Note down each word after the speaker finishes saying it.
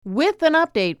With an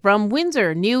update from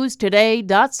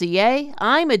WindsorNewsToday.ca,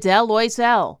 I'm Adele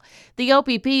Loisel. The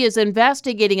OPP is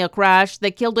investigating a crash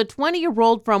that killed a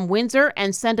 20-year-old from Windsor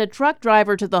and sent a truck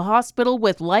driver to the hospital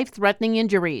with life-threatening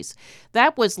injuries.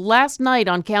 That was last night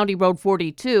on County Road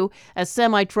 42. A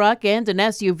semi-truck and an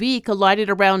SUV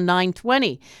collided around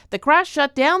 9:20. The crash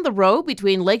shut down the road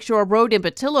between Lakeshore Road and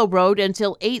Patillo Road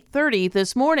until 8:30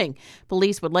 this morning.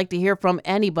 Police would like to hear from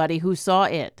anybody who saw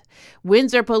it.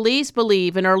 Windsor Police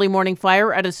believe an early morning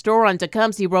fire at a store on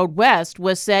Tecumseh Road West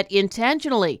was set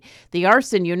intentionally. The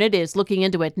arson unit is looking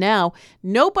into it now.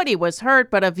 Nobody was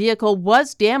hurt, but a vehicle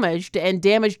was damaged, and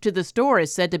damage to the store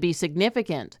is said to be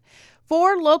significant.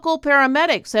 4 local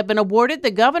paramedics have been awarded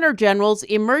the Governor General's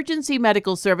Emergency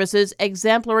Medical Services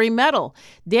Exemplary Medal.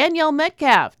 Danielle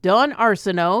Metcalf, Dawn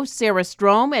Arsenault, Sarah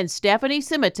Strome, and Stephanie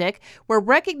Simitic were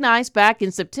recognized back in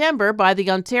September by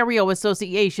the Ontario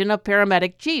Association of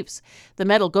Paramedic Chiefs. The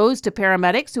medal goes to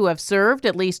paramedics who have served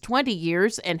at least 20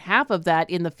 years and half of that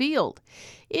in the field.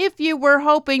 If you were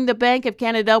hoping the Bank of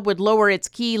Canada would lower its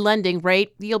key lending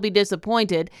rate, you'll be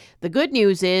disappointed. The good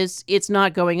news is it's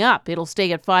not going up. It'll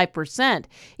stay at 5%.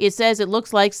 It says it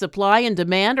looks like supply and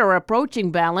demand are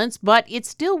approaching balance, but it's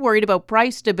still worried about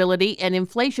price stability and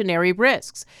inflationary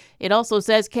risks. It also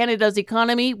says Canada's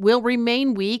economy will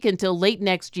remain weak until late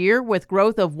next year, with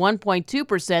growth of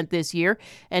 1.2% this year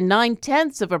and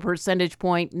 0.9 of a percentage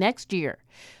point next year.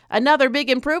 Another big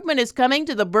improvement is coming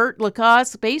to the Bert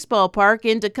Lacoste Baseball Park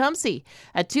in Tecumseh.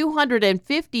 A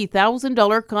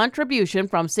 $250,000 contribution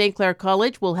from St. Clair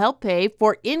College will help pay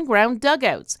for in-ground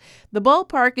dugouts. The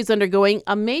ballpark is undergoing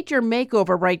a major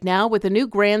makeover right now with a new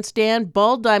grandstand,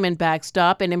 ball diamond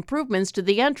backstop, and improvements to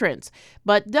the entrance.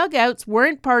 But dugouts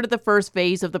weren't part of the first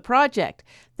phase of the project.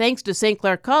 Thanks to St.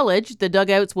 Clair College, the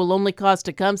dugouts will only cost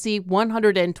Tecumseh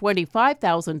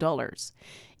 $125,000.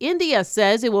 India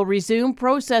says it will resume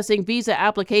processing visa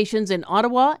applications in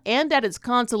Ottawa and at its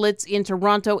consulates in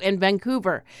Toronto and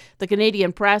Vancouver. The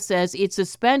Canadian press says it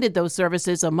suspended those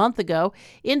services a month ago.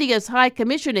 India's High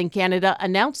Commission in Canada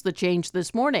announced the change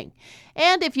this morning.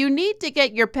 And if you need to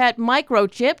get your pet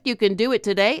microchipped, you can do it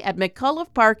today at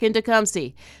McCullough Park in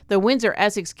Tecumseh. The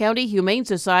Windsor-Essex County Humane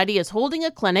Society is holding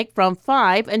a clinic from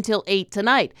 5 until 8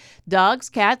 tonight. Dogs,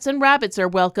 cats, and rabbits are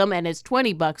welcome, and it's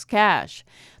 $20 cash.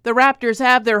 The Raptors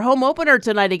have their home opener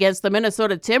tonight against the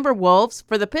Minnesota Timberwolves.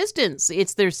 For the Pistons,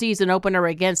 it's their season opener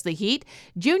against the Heat.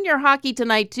 Junior hockey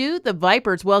tonight, too. The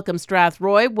Vipers welcome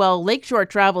Strathroy, while Lakeshore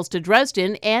travels to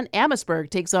Dresden and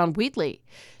Amherstburg takes on Wheatley.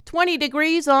 20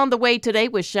 degrees on the way today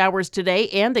with showers today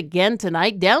and again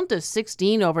tonight, down to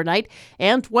 16 overnight,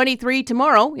 and 23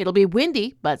 tomorrow. It'll be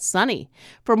windy but sunny.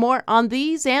 For more on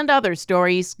these and other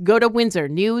stories, go to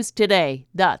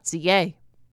WindsorNewsToday.ca.